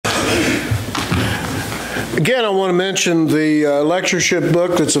Again, I want to mention the lectureship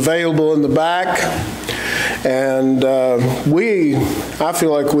book that's available in the back. And I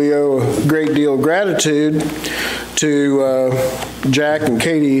feel like we owe a great deal of gratitude to Jack and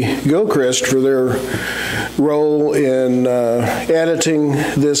Katie Gilchrist for their role in editing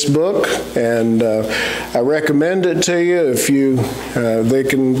this book, and I recommend it to you. If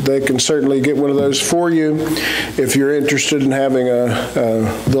they can certainly get one of those for you if you're interested in having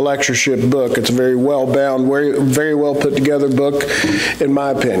the lectureship book. It's a very well bound, very well put together book, in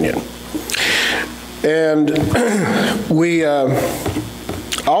my opinion. And we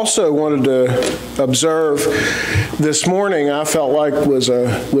also wanted to observe this morning, I felt like was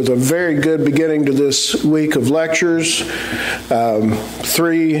a very good beginning to this week of lectures.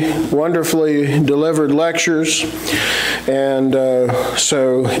 3 wonderfully delivered lectures. And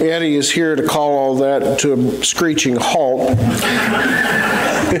so Eddie is here to call all that to a screeching halt.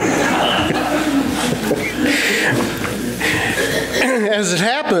 As it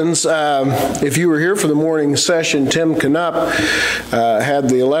happens, if you were here for the morning session, Tim Knupp had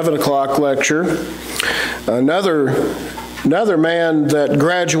the 11 o'clock lecture. Another man that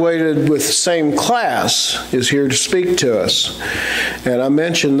graduated with the same class is here to speak to us. And I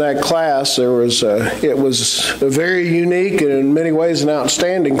mentioned that class. It was a very unique and in many ways an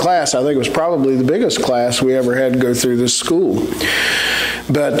outstanding class. I think it was probably the biggest class we ever had go through this school.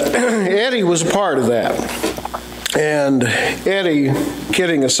 But Eddie was a part of that. And Eddie,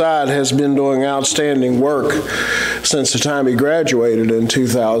 kidding aside, has been doing outstanding work since the time he graduated in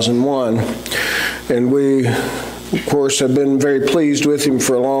 2001. And we, of course, have been very pleased with him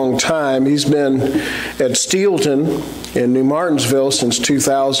for a long time. He's been at Steelton in New Martinsville since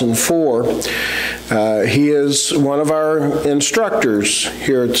 2004. He is one of our instructors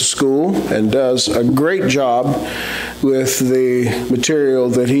here at the school and does a great job with the material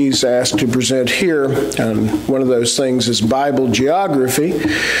that he's asked to present here. And one of those things is Bible geography,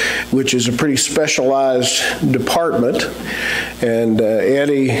 which is a pretty specialized department. And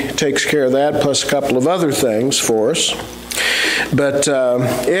Eddie takes care of that, plus a couple of other things for us. But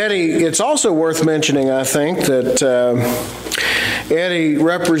Eddie, it's also worth mentioning, I think, that Eddie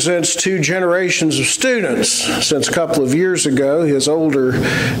represents 2 generations of students. Since a couple of years ago, his older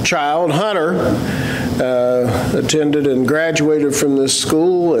child, Hunter, attended and graduated from this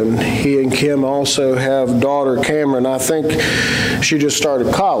school, and he and Kim also have daughter Cameron. I think she just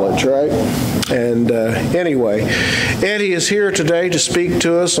started college, right? And anyway, Eddie is here today to speak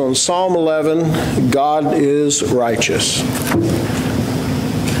to us on Psalm 11, God is Righteous.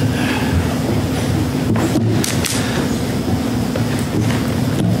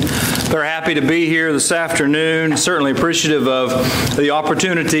 They're happy to be here this afternoon. Certainly appreciative of the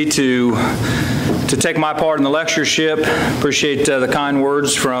opportunity to take my part in the lectureship. Appreciate the kind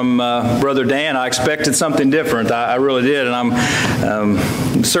words from Brother Dan. I expected something different. I really did, and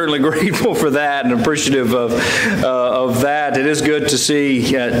I'm certainly grateful for that and appreciative of that. It is good to see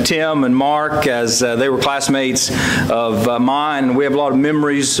Tim and Mark, as they were classmates of mine. We have a lot of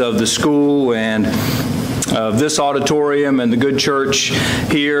memories of the school and of this auditorium and the good church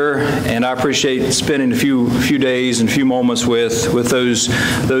here, and I appreciate spending a few days and a few moments with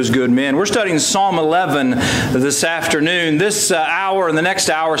those good men. We're studying Psalm 11 this afternoon. This hour and the next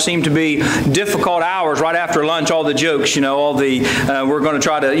hour seem to be difficult hours. Right after lunch, all the jokes, all the we're going to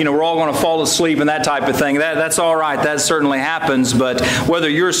try to, we're all going to fall asleep and that type of thing. That's all right. That certainly happens. But whether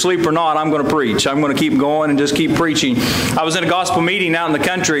you're asleep or not, I'm going to preach. I'm going to keep going and just keep preaching. I was in a gospel meeting out in the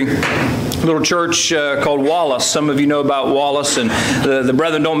country, a little church called Wallace. Some of you know about Wallace, and the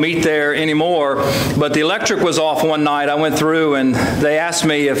brethren don't meet there anymore. But the electric was off one night. I went through, and they asked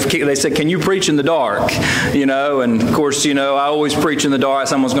me they said, "Can you preach in the dark?" And of course, I always preach in the dark.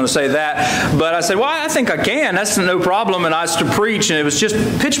 Someone's going to say that, but I said, "Well, I think I can. That's no problem." And I was to preach, and it was just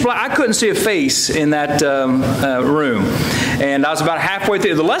pitch black. I couldn't see a face in that room, and I was about halfway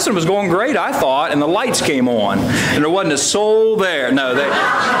through. The lesson was going great, I thought, and the lights came on, and there wasn't a soul there. No,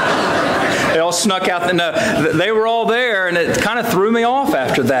 they all snuck out. No, they were all there, and it kind of threw me off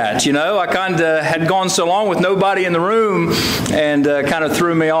after that. I kind of had gone so long with nobody in the room, and kind of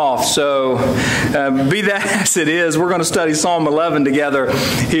threw me off. So be that as it is, we're going to study Psalm 11 together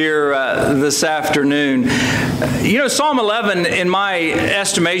here this afternoon. Psalm 11, in my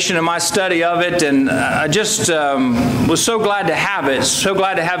estimation and my study of it, and I just was so glad to have it, so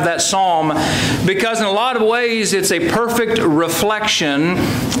glad to have that psalm, because in a lot of ways it's a perfect reflection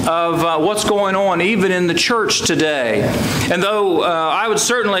of what's going on even in the church today. And though I would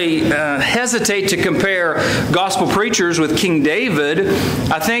certainly hesitate to compare gospel preachers with King David,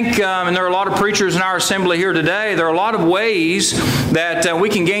 I think, and there are a lot of preachers in our assembly here today, there are a lot of ways that we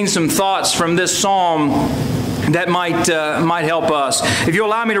can gain some thoughts from this psalm that might help us. If you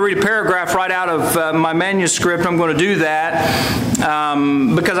allow me to read a paragraph right out of my manuscript, I'm going to do that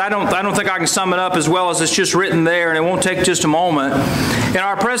because I don't think I can sum it up as well as it's just written there, and it won't take just a moment. In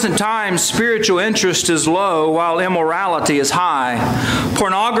our present times, spiritual interest is low while immorality is high.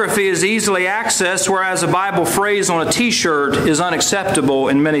 Pornography is easily accessed, whereas a Bible phrase on a t-shirt is unacceptable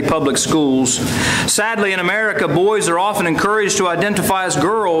in many public schools. Sadly, in America, boys are often encouraged to identify as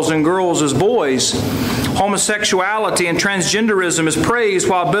girls and girls as boys. Homosexuality and transgenderism is praised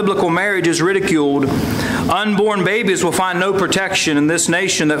while biblical marriage is ridiculed. Unborn babies will find no protection in this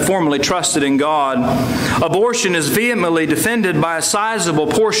nation that formerly trusted in God. Abortion is vehemently defended by a sizable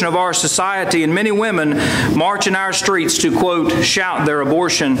portion of our society, and many women march in our streets to, quote, shout their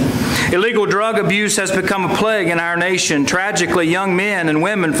abortion. Illegal drug abuse has become a plague in our nation. Tragically, young men and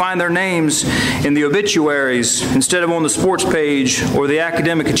women find their names in the obituaries instead of on the sports page or the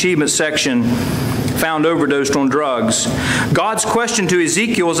academic achievement section, found overdosed on drugs. God's question to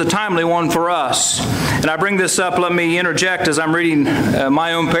Ezekiel is a timely one for us. And I bring this up, let me interject as I'm reading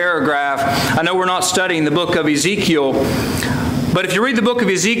my own paragraph. I know we're not studying the book of Ezekiel, but if you read the book of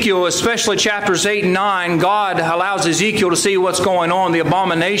Ezekiel, especially chapters 8 and 9, God allows Ezekiel to see what's going on, the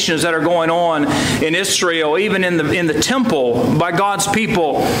abominations that are going on in Israel, even in the temple by God's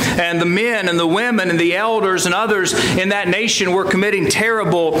people. And the men and the women and the elders and others in that nation were committing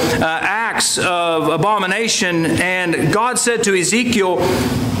terrible acts of abomination. And God said to Ezekiel,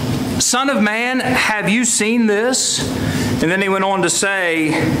 "Son of man, have you seen this?" And then he went on to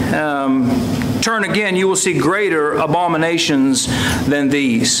say, turn again, you will see greater abominations than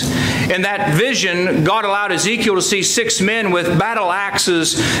these. In that vision, God allowed Ezekiel to see 6 men with battle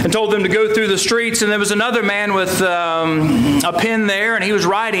axes and told them to go through the streets. And there was another man with a pen there, and he was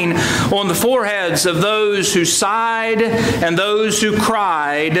writing on the foreheads of those who sighed and those who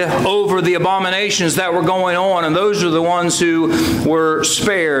cried over the abominations that were going on. And those are the ones who were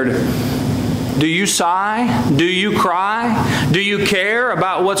spared. Do you sigh? Do you cry? Do you care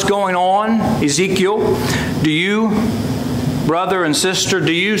about what's going on, Ezekiel? Do you, brother and sister,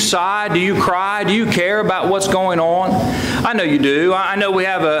 do you sigh? Do you cry? Do you care about what's going on? I know you do. I know we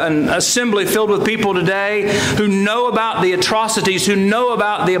have an assembly filled with people today who know about the atrocities, who know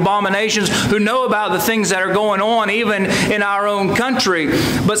about the abominations, who know about the things that are going on even in our own country.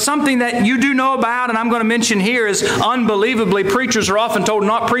 But something that you do know about, and I'm going to mention here, is unbelievably preachers are often told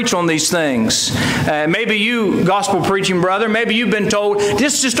not to preach on these things. Maybe you, gospel preaching brother, maybe you've been told,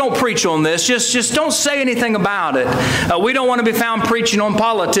 just don't preach on this. Just don't say anything about it. We don't want to be found preaching on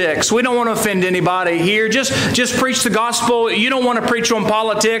politics. We don't want to offend anybody here. Just preach the gospel. You don't want to preach on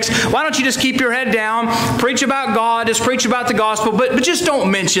politics. Why don't you just keep your head down, preach about God, just preach about the gospel, but just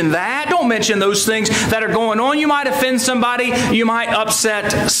don't mention that. Don't mention those things that are going on. You might offend somebody. You might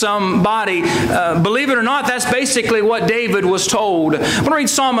upset somebody. Believe it or not, that's basically what David was told. I'm going to read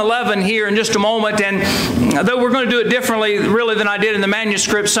Psalm 11 here in just a moment, and though we're going to do it differently really than I did in the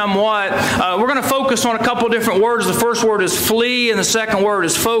manuscript somewhat, we're going to focus on a couple different words. The first word is flee, and the second word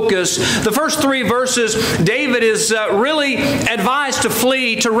is focus. The first 3 verses, David is really advised to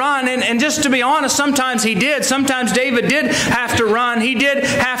flee, to run, and just to be honest, sometimes he did. Sometimes David did have to run. He did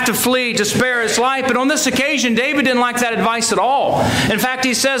have to flee to spare his life, but on this occasion, David didn't like that advice at all. In fact,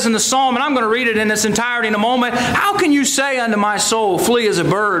 he says in the Psalm, and I'm going to read it in its entirety in a moment, "How can you say unto my soul, flee as a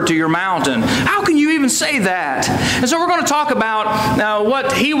bird to your mountain?" How can you even say that? And so we're going to talk about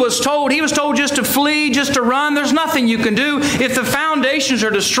what he was told. He was told just to flee, just to run. There's nothing you can do. If the foundations are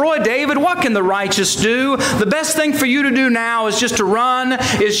destroyed, David, what can the righteous do? The best thing for you to do now is just to run,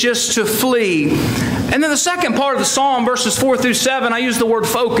 is just to flee. And then the second part of the Psalm, verses 4 through 7, I use the word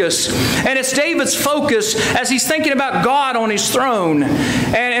focus. And it's David's focus as he's thinking about God on his throne.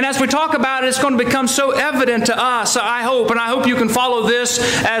 And as we talk about it, it's going to become so evident to us, I hope. And I hope you can follow this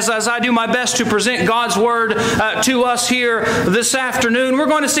as I do my best to present God's Word to us here this afternoon. We're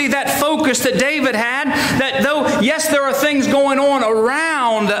going to see that focus that David had, that though, yes, there are things going on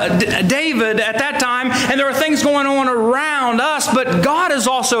around David at that time, and there are things going on around us, but God is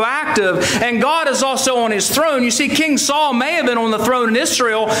also active, and God is also on his throne. You see, King Saul may have been on the throne in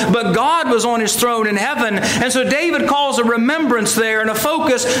Israel, but God was on his throne in heaven. And so David calls a remembrance there and a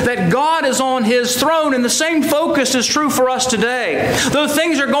focus that God is on his throne. And the same focus is true for us today. Though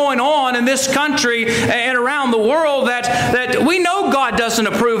things are going on in this country and around the world that we know God doesn't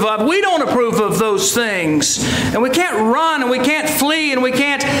approve of, we don't approve of those things. And we can't run and we can't flee and we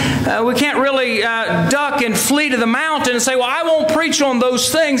can't really duck and flee to the mountain and say, well, I won't preach on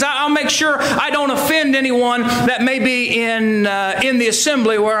those things. I'll make sure I don't offend anyone that may be in the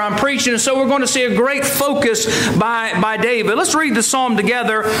assembly where I'm preaching. And so we're going to see a great focus by David. Let's read the psalm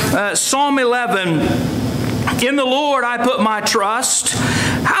together. Psalm 11. In the Lord I put my trust.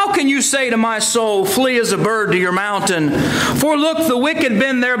 How can you say to my soul, flee as a bird to your mountain? For look, the wicked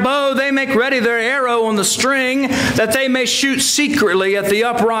bend their bow, they make ready their arrow on the string, that they may shoot secretly at the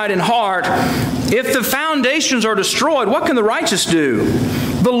upright in heart. If the foundations are destroyed, what can the righteous do?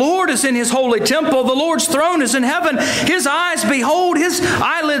 The Lord is in His holy temple. The Lord's throne is in heaven. His eyes behold, His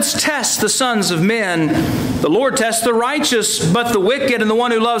eyelids test the sons of men. The Lord tests the righteous, but the wicked and the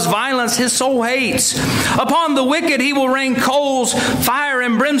one who loves violence, His soul hates. Upon the wicked He will rain coals, fire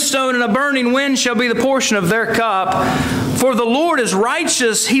and brimstone, and a burning wind shall be the portion of their cup. For the Lord is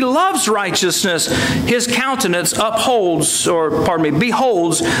righteous. He loves righteousness. His countenance beholds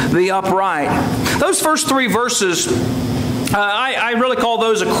the upright. Those first three verses, I really call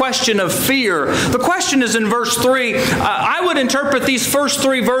those a question of fear. The question is in verse 3. I would interpret these first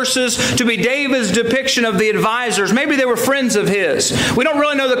three verses to be David's depiction of the advisors. Maybe they were friends of his. We don't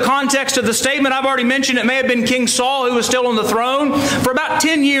really know the context of the statement. I've already mentioned it may have been King Saul who was still on the throne. For about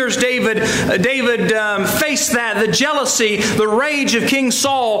 10 years, David faced the jealousy, the rage of King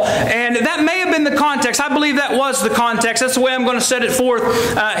Saul. And that may have been the context. I believe that was the context. That's the way I'm going to set it forth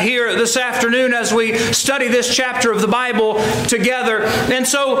here this afternoon as we study this chapter of the Bible together. And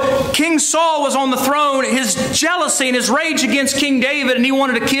so King Saul was on the throne, his jealousy and his rage against King David, and he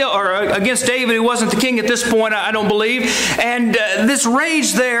wanted to kill, or against David, who wasn't the king at this point, I don't believe. And this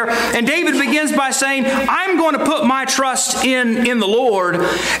rage there, and David begins by saying, I'm going to put my trust in the Lord.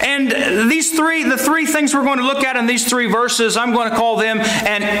 And the three things we're going to look at in these three verses, I'm going to call them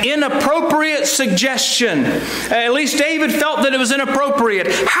an inappropriate suggestion. At least David felt that it was inappropriate.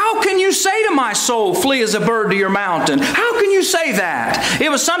 How can you say to my soul, flee as a bird to your mountain? How can you say that? It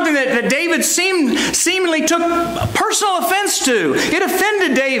was something that David seemingly took personal offense to. It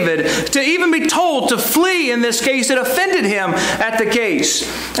offended David to even be told to flee in this case. It offended him at the case.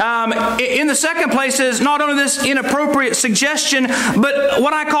 In the second place is not only this inappropriate suggestion, but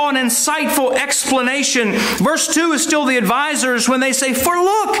what I call an insightful explanation. Verse 2 is still the advisors when they say, for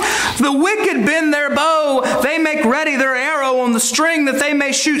look, the wicked bend their bow. They make ready their arrow on the string that they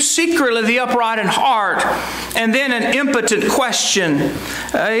may shoot secretly the upright in heart. And then an impotent question.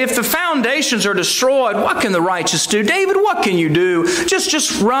 If the foundations are destroyed, what can the righteous do? David, what can you do?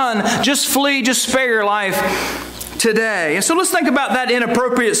 Just run, just flee, just spare your life today. And so let's think about that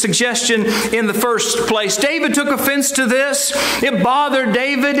inappropriate suggestion in the first place. David took offense to this. It bothered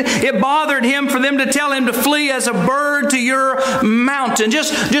David. It bothered him for them to tell him to flee as a bird to your mountain.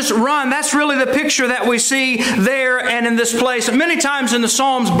 Just run. That's really the picture that we see there and in this place. Many times in the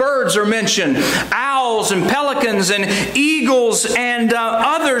Psalms, birds are mentioned. Owls and pelicans and eagles and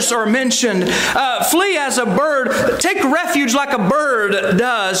others are mentioned. Flee as a bird. Take refuge like a bird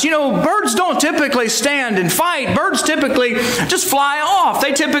does. You know, birds don't typically stand and fight. Birds typically just fly off.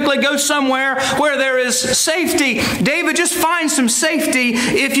 They typically go somewhere where there is safety. David, just find some safety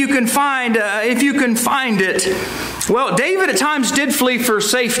if you can find it. Well, David at times did flee for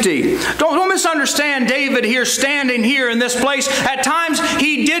safety. Don't misunderstand David here standing here in this place. At times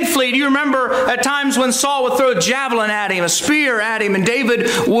he did flee. Do you remember at times when Saul would throw a javelin at him, a spear at him, and David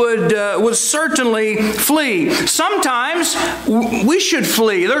would certainly flee. Sometimes we should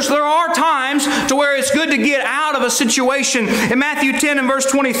flee. There are times to where it's good to get out of a situation. In Matthew 10 and verse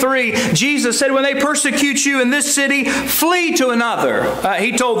 23, Jesus said, when they persecute you in this city, flee to another.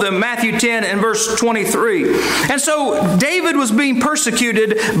 He told them, Matthew 10 and verse 23. And so David was being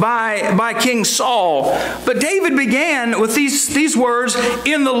persecuted by King Saul. But David began with these words,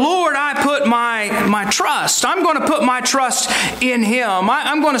 in the Lord I put my trust. I'm going to put my trust in Him.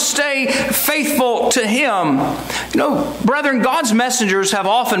 I'm going to stay faithful to Him. You know, brethren, God's messengers have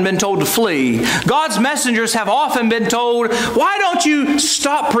often been told to flee. God's messengers have often been told, why don't you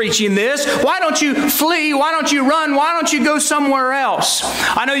stop preaching this? Why don't you flee? Why don't you run? Why don't you go somewhere else?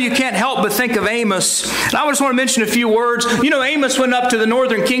 I know you can't help but think of Amos. And I just want to mention a few words. You know, Amos went up to the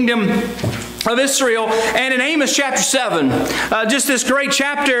northern kingdom of Israel, and in Amos chapter 7, just this great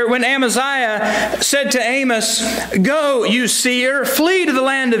chapter when Amaziah said to Amos, go, you seer, flee to the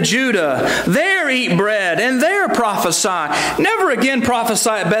land of Judah, there eat bread, and there prophesy. Never again prophesy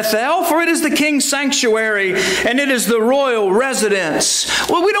at Bethel, for it is the king's sanctuary, and it is the royal residence.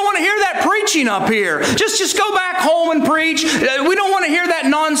 Well, we don't want to hear that preaching up here. Just go back home and preach. We don't want to hear that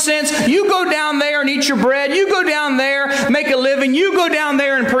nonsense. You go down there and eat your bread. You go down there, make a living. You go down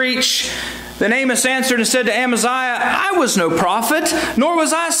there and preach. Then Amos answered and said to Amaziah, I was no prophet, nor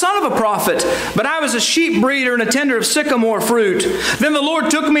was I a son of a prophet, but I was a sheep breeder and a tender of sycamore fruit. Then the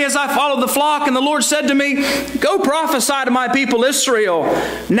Lord took me as I followed the flock, and the Lord said to me, Go prophesy to my people Israel.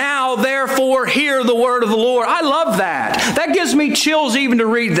 Now therefore hear the word of the Lord. I love that. That gives me chills even to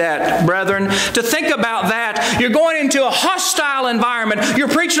read that, brethren, to think about that. You're going into a hostile environment. You're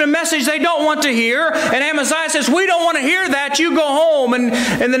preaching a message they don't want to hear, and Amaziah says, we don't want to hear that. You go home. And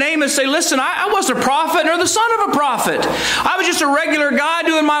then Amos say, listen, I wasn't a prophet nor the son of a prophet. I was just a regular guy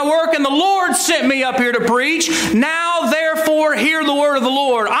doing my work, and the Lord sent me up here to preach. Now, therefore, hear the word of the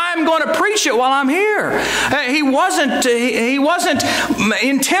Lord. I'm going to preach it while I'm here. He wasn't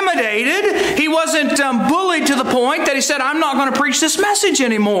intimidated. He wasn't bullied to the point that he said, I'm not going to preach this message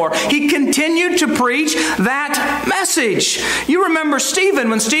anymore. He continued to preach that message. You remember Stephen,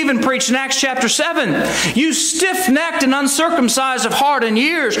 when Stephen preached in Acts chapter 7, you stiff-necked and uncircumcised of heart and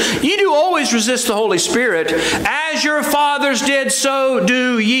ears, you do always resist the Holy Spirit. As your fathers did, so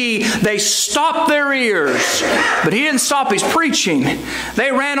do ye. They stopped their ears, but he didn't stop his preaching.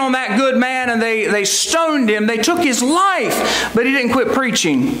 They ran on that good man and they stoned him. They took his life, but he didn't quit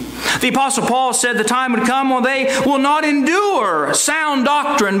preaching. The Apostle Paul said the time would come when they will not endure sound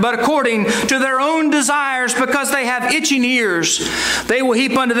doctrine, but according to their own desires, because they have itching ears. They will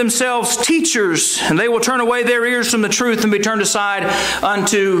heap unto themselves teachers, and they will turn away their ears from the truth and be turned aside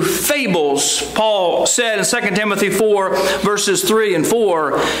unto fables. Paul said in 2 Timothy 4, verses 3 and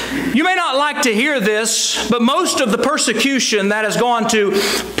 4, you may not like to hear this, but most of the persecution that has gone to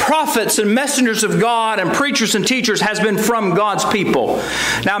prophets and messengers of God and preachers and teachers has been from God's people.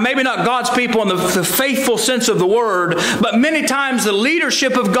 Now, maybe not God's people in the faithful sense of the word, but many times the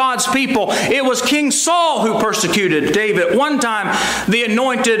leadership of God's people. It was King Saul who persecuted David. One time, the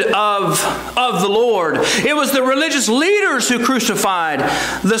anointed of the Lord. It was the religious leaders who crucified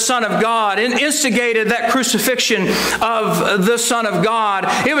the Son of God and instigated that crucifixion of the Son of God.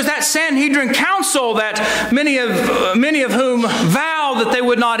 It was that Sanhedrin council that many of whom vowed that they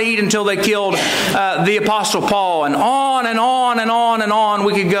would not eat until they killed the Apostle Paul. And on and on and on and on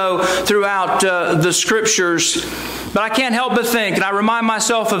we could go throughout the Scriptures. But I can't help but think, and I remind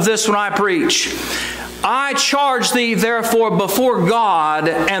myself of this when I preach, I charge thee therefore before God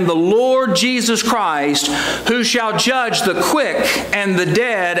and the Lord Jesus Christ, who shall judge the quick and the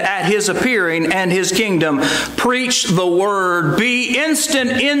dead at his appearing and his kingdom. Preach the word. Be instant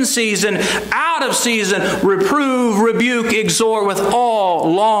in season, out of season. Reprove, rebuke, exhort with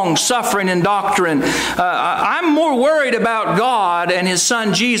all long suffering and doctrine. I'm more worried about God and his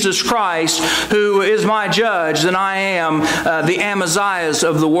Son Jesus Christ, who is my judge, than I am the Amaziahs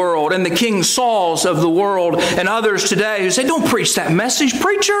of the world and the King Sauls of the world and others today who say, don't preach that message,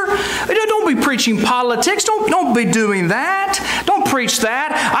 preacher. Don't be preaching politics. Don't be doing that. Don't preach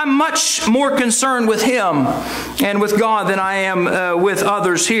that. I'm much more concerned with him and with God than I am with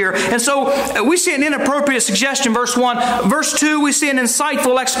others here. And so we see an inappropriate suggestion, verse 1. Verse 2, we see an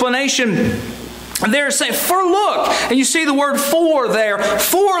insightful explanation. They're saying, for look. And you see the word for there.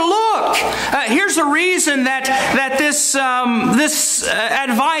 For look. Here's the reason that this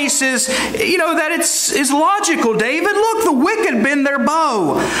advice is, that it's logical, David. Look, the wicked bend their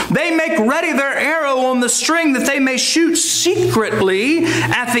bow. They make ready their arrow on the string that they may shoot secretly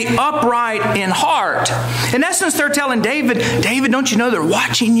at the upright in heart. In essence, they're telling David, don't you know they're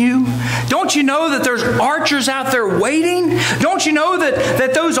watching you? Don't you know that there's archers out there waiting? Don't you know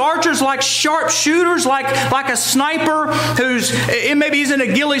that those archers, like sharpshooters, like a sniper maybe he's in a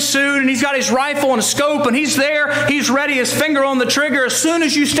ghillie suit and he's got his rifle and a scope and he's there, he's ready, his finger on the trigger. As soon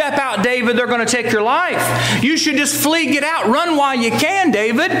as you step out, David, they're going to take your life. You should just flee, get out, run while you can,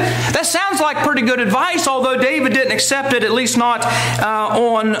 David. That sounds like pretty good advice, although David didn't accept it, at least not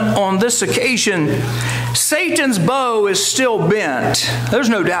on this occasion. Satan's bow is still bent. There's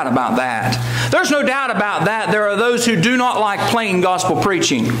no doubt about that. There's no doubt about that. There are those who do not like plain gospel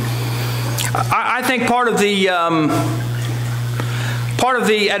preaching. I think part of the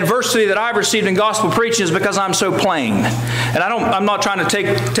adversity that I've received in gospel preaching is because I'm so plain. And I'm not trying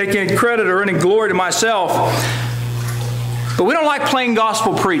to take any credit or any glory to myself. But we don't like plain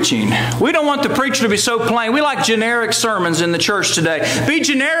gospel preaching. We don't want the preacher to be so plain. We like generic sermons in the church today. Be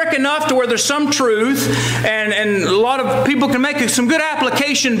generic enough to where there's some truth and a lot of people can make some good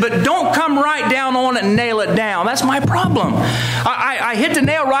application, but don't come right down on it and nail it down. That's my problem. I hit the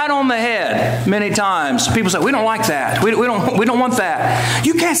nail right on the head many times. People say, we don't like that. We don't want that.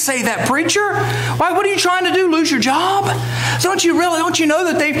 You can't say that, preacher. Why? What are you trying to do? Lose your job? Don't you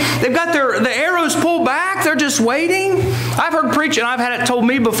know that they've got the arrows pulled back? They're just waiting. I've heard preaching, I've had it told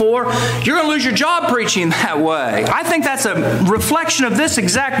me before, you're going to lose your job preaching that way. I think that's a reflection of this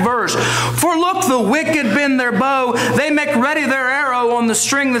exact verse. For look, the wicked bend their bow. They make ready their arrow on the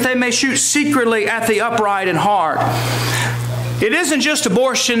string that they may shoot secretly at the upright in heart. It isn't just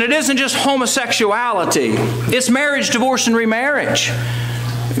abortion. It isn't just homosexuality. It's marriage, divorce, and remarriage.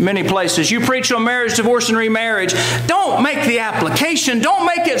 In many places, you preach on marriage, divorce, and remarriage. Don't make the application. Don't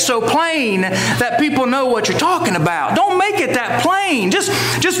make it so plain that people know what you're talking about. Don't make it that plain. Just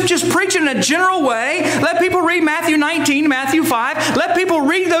preach it in a general way. Let people read Matthew 19, Matthew 5. Let people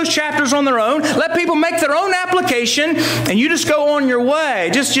read those chapters on their own. Let people make their own application, and you just go on your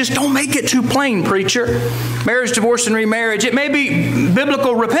way. Just don't make it too plain, preacher. Marriage, divorce, and remarriage. It may be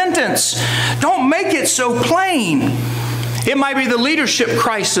biblical repentance. Don't make it so plain. It might be the leadership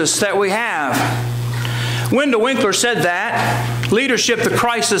crisis that we have. Wendell Winkler said that. Leadership, the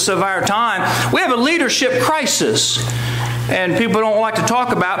crisis of our time. We have a leadership crisis. And people don't like to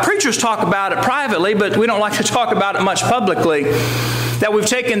talk about. Preachers talk about it privately, but we don't like to talk about it much publicly. That we've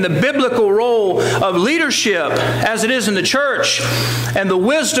taken the biblical role of leadership as it is in the church and the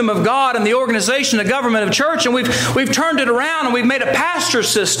wisdom of God and the organization, the government of church, and we've turned it around and we've made a pastor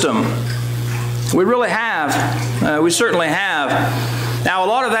system. We really have. We certainly have. Now, a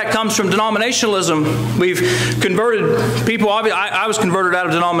lot of that comes from denominationalism. We've converted people. I was converted out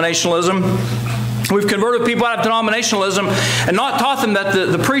of denominationalism. We've converted people out of denominationalism and not taught them that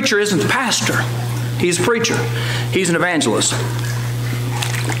the preacher isn't the pastor. He's a preacher. He's an evangelist.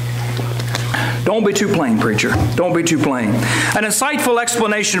 Don't be too plain, preacher. Don't be too plain. An insightful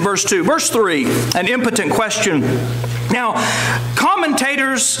explanation, verse 2. Verse 3, an impotent question. Now,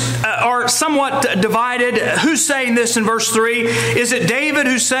 commentators are somewhat divided. Who's saying this in verse 3? Is it David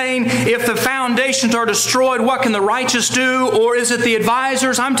who's saying, if the foundations are destroyed, what can the righteous do? Or is it the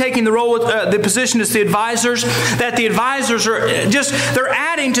advisors? I'm taking the role, the position as the advisors, that the advisors are they're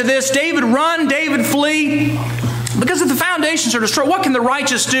adding to this. David run, David flee. Because if the foundations are destroyed, what can the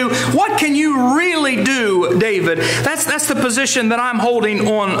righteous do? What can you really do, David? That's the position that I'm holding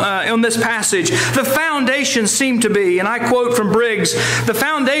on this passage. The foundations seem to be, and I quote from Briggs, the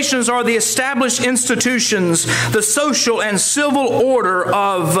foundations are the established institutions, the social and civil order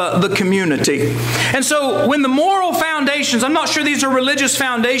of the community. And so when the moral foundations, I'm not sure these are religious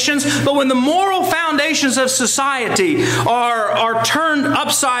foundations, but when the moral foundations of society are turned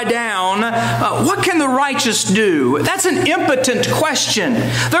upside down, what can the righteous do? That's an impotent question.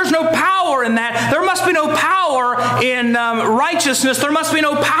 There's no power in that. There must be no power in righteousness. There must be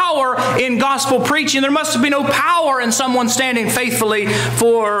no power in gospel preaching. There must be no power in someone standing faithfully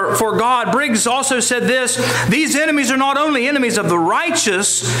for God. Briggs also said this, these enemies are not only enemies of the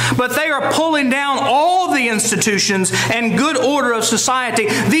righteous, but they are pulling down all the institutions and good order of society.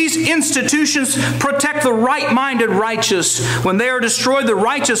 These institutions protect the right-minded righteous. When they are destroyed, the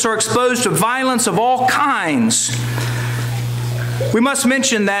righteous are exposed to violence of all kinds. We must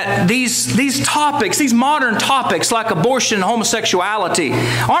mention that these topics, these modern topics like abortion and homosexuality,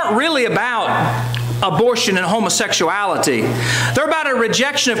 aren't really about abortion and homosexuality. They're about a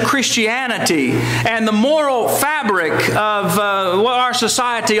rejection of Christianity and the moral fabric of what our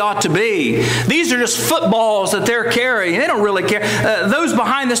society ought to be. These are just footballs that they're carrying. They don't really care. Those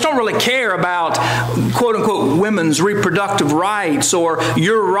behind this don't really care about, quote-unquote, women's reproductive rights or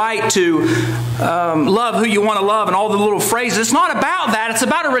your right to love who you want to love and all the little phrases. It's not about that. It's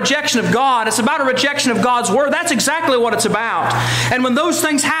about a rejection of God. It's about a rejection of God's Word. That's exactly what it's about. And when those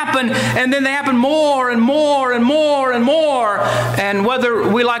things happen, and then they happen more and more and more and more, and whether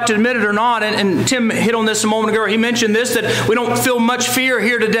we like to admit it or not, and Tim hit on this a moment ago, he mentioned this, that we don't feel much fear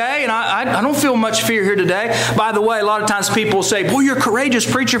here today, and I don't feel much fear here today. By the way, a lot of times people say, boy, you're a courageous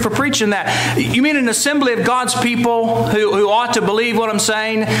preacher for preaching that. You mean an assembly of God's people who ought to believe what I'm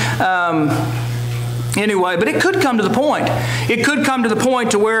saying? Anyway, but it could come to the point. It could come to the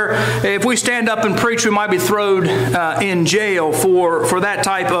point to where if we stand up and preach, we might be thrown in jail for that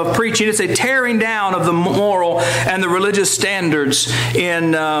type of preaching. It's a tearing down of the moral and the religious standards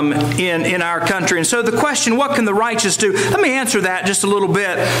in our country. And so the question, what can the righteous do? Let me answer that just a little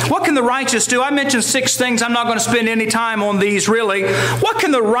bit. What can the righteous do? I mentioned 6 things. I'm not going to spend any time on these really. What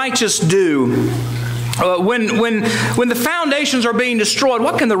can the righteous do? When the foundations are being destroyed,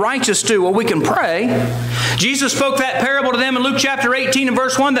 what can the righteous do? Well, we can pray. Jesus spoke that parable to them in Luke chapter 18 and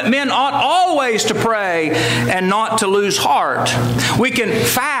verse 1, that men ought always to pray and not to lose heart. We can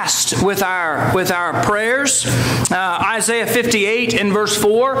fast with our prayers. Isaiah 58 and verse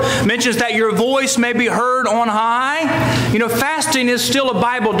 4 mentions that your voice may be heard on high. You know, fasting is still a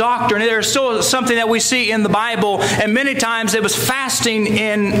Bible doctrine. There's still something that we see in the Bible, and many times it was fasting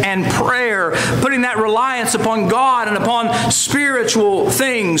and prayer, putting that reliance upon God and upon spiritual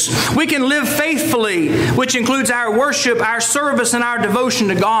things. We can live faithfully, which includes our worship, our service, and our devotion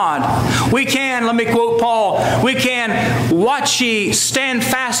to God. We can, let me quote Paul, we can watch ye, stand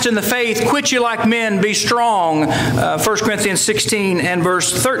fast in the faith, quit ye like men, be strong. 1 Corinthians 16 and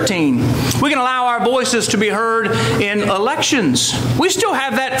verse 13. We can allow our voices to be heard in elections. We still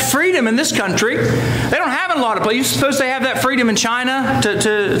have that freedom in this country. They don't have it in a lot of places. You suppose they have that freedom in China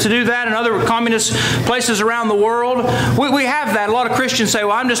to do that, and other communist places around the world? We have that. A lot of Christians say,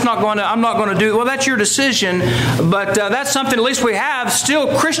 well, I'm not going to do it. Well, that's your decision, but that's something at least we have.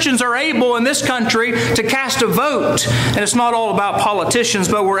 Still, Christians are able in this country to cast a vote. And it's not all about politicians,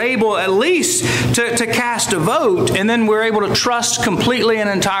 but we're able at least to cast a vote, and then we're able to trust completely and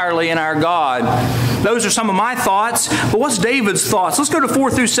entirely in our God. Those are some of my thoughts, but what's David's thoughts? Let's go to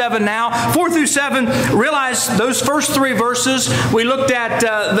 4 through 7 now. 4 through 7, realize those first 3 verses, we looked at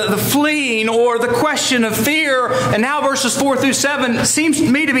the fleeing or the question of fear, and now verses 4 through 7 seems to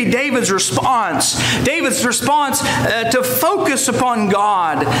me to be David's response. David's response to focus upon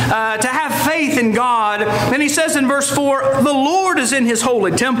God, to have faith in God. And he says in verse 4, the Lord is in his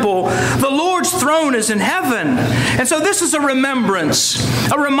holy temple. The Lord's throne is in heaven. And so this is a remembrance,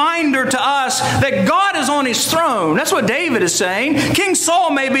 a reminder to us that God is on his throne. That's what David is saying. King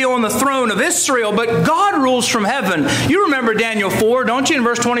Saul may be on the throne of Israel, but God rules from heaven. You remember Daniel 4, don't you, in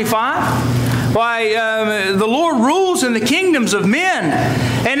verse 25? Why, the Lord rules in the kingdoms of men.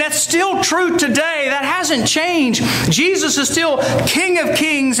 And that's still true today. That hasn't changed. Jesus is still King of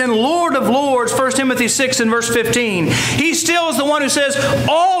kings and Lord of lords, 1 Timothy 6 and verse 15. He still is the one who says,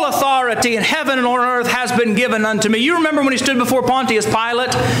 all authority in heaven and on earth has been given unto me. You remember when he stood before Pontius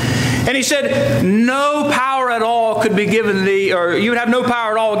Pilate? And he said, no power at all could be given thee, or you would have no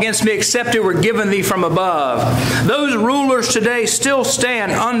power at all against me except it were given thee from above. Those rulers today still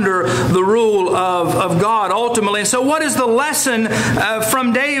stand under the rule of God ultimately. And so what is the lesson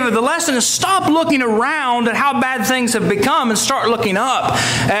from David? The lesson is stop looking around at how bad things have become and start looking up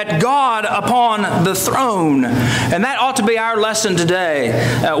at God upon the throne. And that ought to be our lesson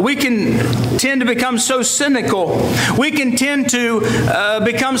today. We can tend to become so cynical. We can tend to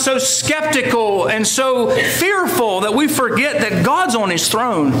become so skeptical and so fearful that we forget that God's on his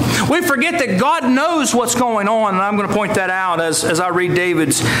throne. We forget that God knows what's going on, and I'm going to point that out as I read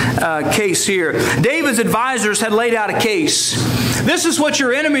David's case here. David's advisors had laid out a case. This is what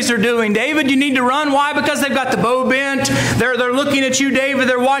your enemies are doing, David. You need to run. Why? Because they've got the bow bent. They're looking at you, David.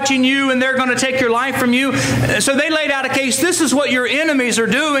 They're watching you, and they're going to take your life from you. So they laid out a case. This is what your enemies are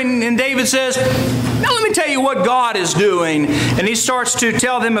doing. And David says, now let me tell you what God is doing. And he starts to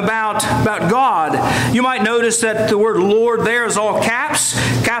tell them about God. You might notice that the word Lord there is all caps.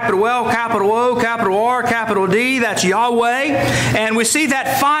 Capital L, capital O, capital R, capital D. That's Yahweh. And we see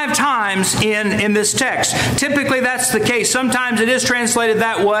that 5 times in this text. Typically that's the case. Sometimes it is translated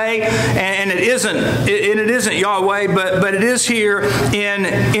that way, and it isn't. It isn't Yahweh, but it is here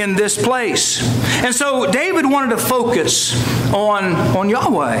in this place. And so David wanted to focus on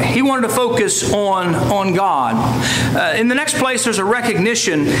Yahweh. He wanted to focus on God. In the next place, there's a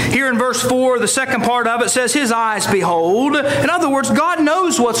recognition. Here in verse 4, the second part of it says, his eyes behold. In other words, God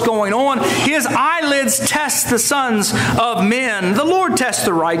knows what's going on. His eyelids test the sons of men. The Lord tests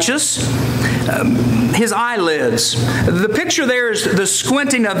the righteous. His eyelids. The picture there is the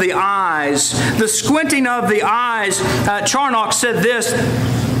squinting of the eyes. The squinting of the eyes. Charnock said this.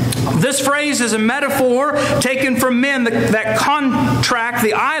 This phrase is a metaphor taken from men that contract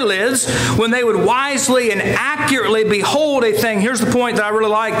the eyelids when they would wisely and accurately behold a thing. Here's the point that I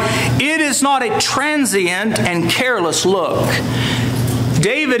really like. It is not a transient and careless look.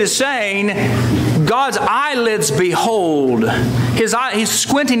 David is saying, God's eyelids behold. He's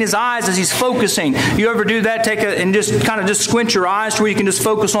squinting his eyes as he's focusing. You ever do that? And just kind of just squint your eyes to where you can just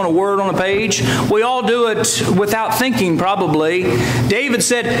focus on a word on a page? We all do it without thinking, probably. David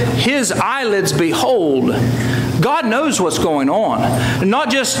said, his eyelids behold. God knows what's going on. Not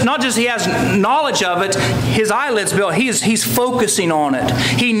just he has knowledge of it, his eyelids behold. He's focusing on it.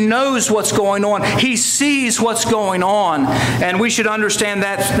 He knows what's going on. He sees what's going on. And we should understand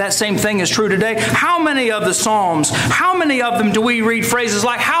that same thing is true today. How many of the Psalms, how many of them do we read phrases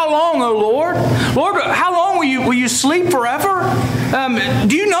like, how long, O Lord? Lord, how long will you sleep forever?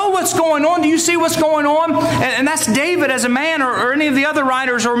 Do you know what's going on? Do you see what's going on? And that's David as a man, or any of the other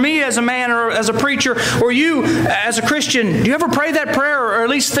writers, or me as a man, or as a preacher, or you as a Christian. Do you ever pray that prayer, or at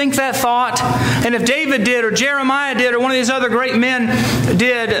least think that thought? And if David did, or Jeremiah did, or one of these other great men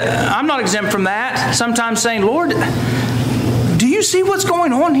did, I'm not exempt from that. Sometimes saying, Lord, do you see what's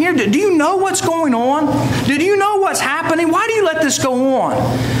going on here? Do you know what's going on? Do you know what's happening? Why do you let this go on?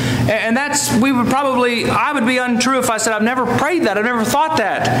 And I would be untrue if I said, I've never prayed that. I've never thought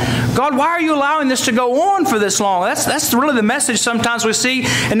that. God, why are you allowing this to go on for this long? That's really the message sometimes we see.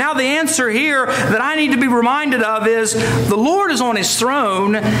 And now the answer here that I need to be reminded of is the Lord is on His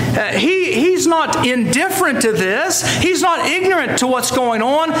throne. He's not indifferent to this. He's not ignorant to what's going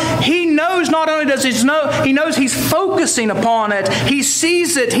on. He knows, not only does He know, He knows He's focusing upon it. He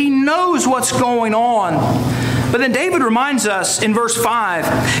sees it. He knows what's going on. But then David reminds us in verse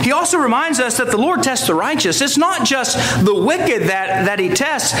 5, he also reminds us that the Lord tests the righteous. It's not just the wicked that He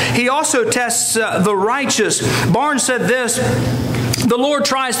tests. He also tests the righteous. Barnes said this, the Lord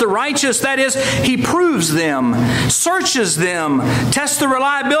tries the righteous, that is, He proves them, searches them, tests the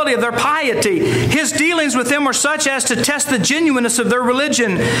reliability of their piety. His dealings with them are such as to test the genuineness of their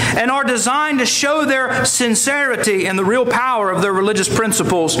religion and are designed to show their sincerity and the real power of their religious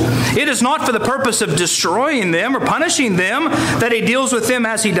principles. It is not for the purpose of destroying them or punishing them that He deals with them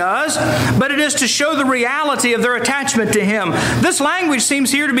as He does, but it is to show the reality of their attachment to Him. This language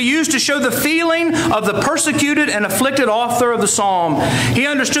seems here to be used to show the feeling of the persecuted and afflicted author of the psalm. He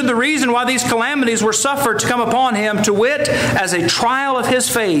understood the reason why these calamities were suffered to come upon him, to wit, as a trial of his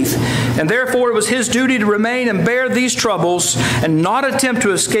faith. And therefore it was his duty to remain and bear these troubles and not attempt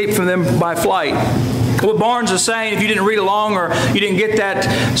to escape from them by flight. What Barnes is saying, if you didn't read along or you didn't get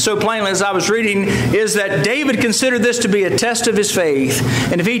that so plainly as I was reading, is that David considered this to be a test of his faith.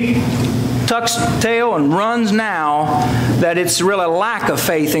 And if he tucks tail and runs now, that it's really a lack of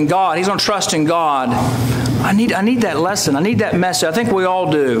faith in God. He's going to trust in God. I need that lesson. I need that message. I think we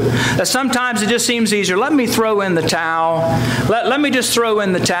all do. That sometimes it just seems easier. Let me throw in the towel. Let me just throw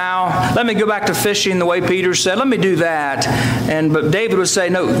in the towel. Let me go back to fishing the way Peter said. Let me do that. But David would say,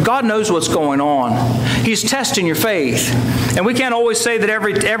 no, God knows what's going on. He's testing your faith. And we can't always say that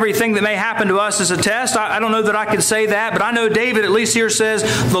everything that may happen to us is a test. I don't know that I could say that, but I know David at least here says,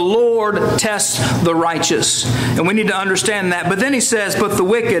 the Lord tests the righteous. And we need to understand that. But then he says, but the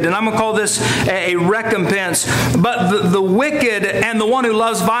wicked, and I'm going to call this a recompense. But the wicked and the one who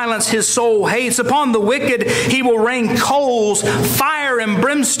loves violence his soul hates. Upon the wicked He will rain coals, fire and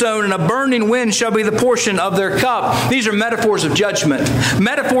brimstone, and a burning wind shall be the portion of their cup. These are metaphors of judgment.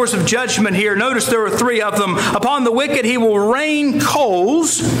 Metaphors of judgment here. Notice there are three of them. Upon the wicked He will rain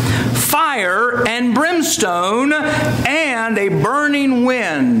coals, fire and brimstone, and a burning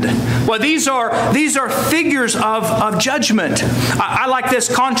wind. Well, these are figures of judgment. I like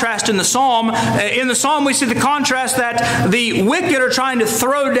this contrast in the psalm. In the psalm we see the contrast that the wicked are trying to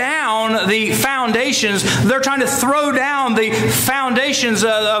throw down the foundations. They're trying to throw down the foundations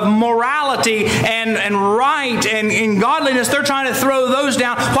of morality and right and godliness. They're trying to throw those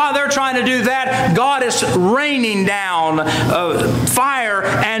down. While they're trying to do that, God is raining down fire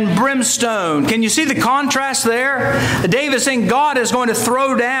and brimstone. Can you see the contrast there? David is saying God is going to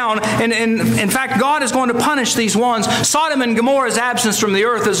throw down, and in fact, God is going to punish these ones. Sodom and Gomorrah's absence from the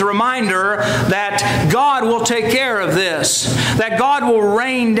earth is a reminder that God will take care of this, that God will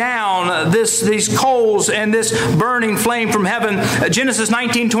rain down these coals and this burning flame from heaven. Genesis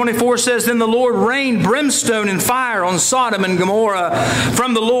 19:24 says, then the Lord rained brimstone and fire on Sodom and Gomorrah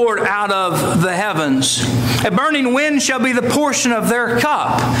from the Lord out of the heavens. A burning wind shall be the portion of their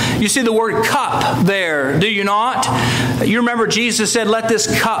cup. You see the word cup there, do you not? You remember Jesus said, let this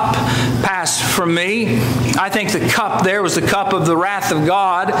cup pass from me. I think the cup there was the cup of the wrath of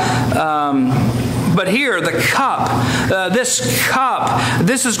God. But here, the cup,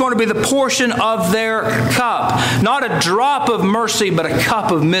 this is going to be the portion of their cup. Not a drop of mercy, but a cup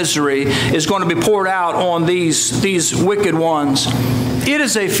of misery is going to be poured out on these wicked ones. It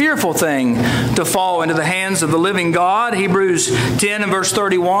is a fearful thing to fall into the hands of the living God. Hebrews 10 and verse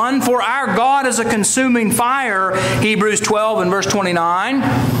 31. For our God is a consuming fire. Hebrews 12 and verse 29.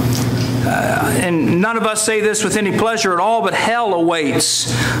 And none of us say this with any pleasure at all, but hell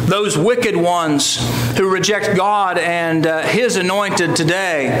awaits those wicked ones who reject God and His anointed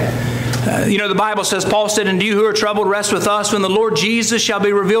today. The Bible says, Paul said, and you who are troubled, rest with us when the Lord Jesus shall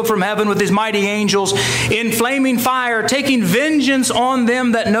be revealed from heaven with His mighty angels in flaming fire, taking vengeance on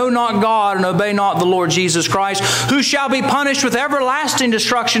them that know not God and obey not the Lord Jesus Christ, who shall be punished with everlasting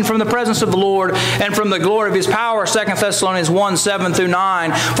destruction from the presence of the Lord and from the glory of His power. 2 Thessalonians 1, 7 through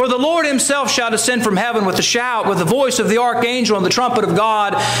 9. For the Lord Himself shall descend from heaven with a shout, with the voice of the archangel and the trumpet of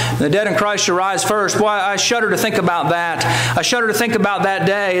God. And the dead in Christ shall rise first. Boy, I shudder to think about that. I shudder to think about that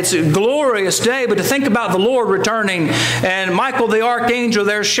day. It's glorious glorious day, but to think about the Lord returning and Michael the archangel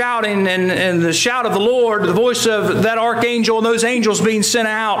there shouting, and the shout of the Lord, the voice of that archangel and those angels being sent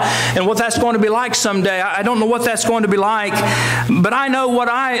out, and what that's going to be like someday. I don't know what that's going to be like, but I know what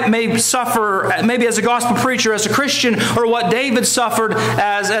I may suffer, maybe as a gospel preacher, as a Christian, or what David suffered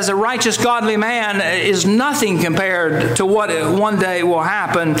as a righteous, godly man is nothing compared to what one day will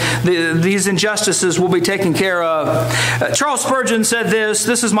happen. These injustices will be taken care of. Charles Spurgeon said this.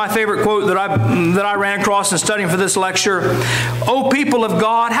 This is my favorite quote that I ran across in studying for this lecture. "O people of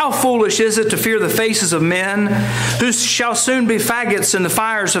God, how foolish is it to fear the faces of men, who shall soon be faggots in the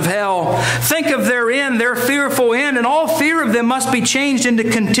fires of hell. Think of their end, their fearful end, and all fear of them must be changed into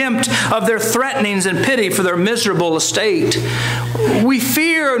contempt of their threatenings and pity for their miserable estate." We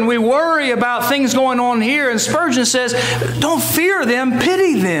fear and we worry about things going on here, and Spurgeon says, don't fear them,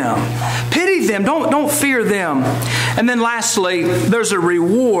 pity them. Pity them, don't fear them. And then lastly, there's a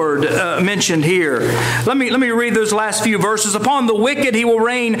reward mentioned here. Let me read those last few verses. "Upon the wicked he will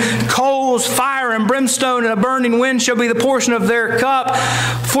rain coals, fire, and brimstone, and a burning wind shall be the portion of their cup.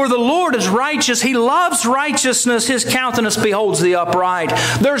 For the Lord is righteous. He loves righteousness. His countenance beholds the upright."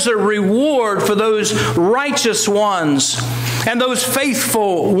 There's a reward for those righteous ones and those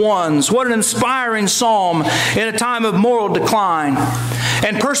faithful ones. What an inspiring psalm in a time of moral decline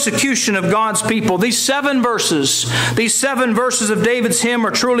and persecution of God's people. These seven verses of David's hymn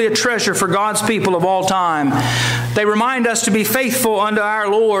are truly a treasure for God's people of all time. They remind us to be faithful unto our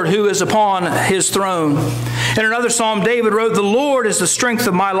Lord who is upon his throne. In another psalm, David wrote, "The Lord is the strength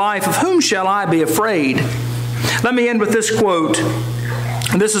of my life. Of whom shall I be afraid?" Let me end with this quote.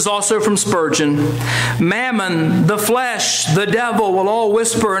 This is also from Spurgeon. "Mammon, the flesh, the devil will all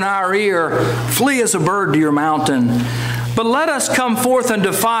whisper in our ear, 'Flee as a bird to your mountain.' But let us come forth and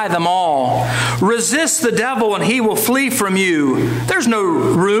defy them all. Resist the devil and he will flee from you. There's no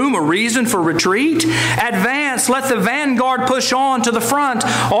room or reason for retreat. Advance, let the vanguard push on to the front.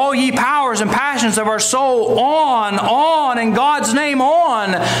 All ye powers and passions of our soul, on, in God's name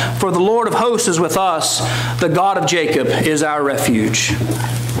on. For the Lord of hosts is with us. The God of Jacob is our refuge."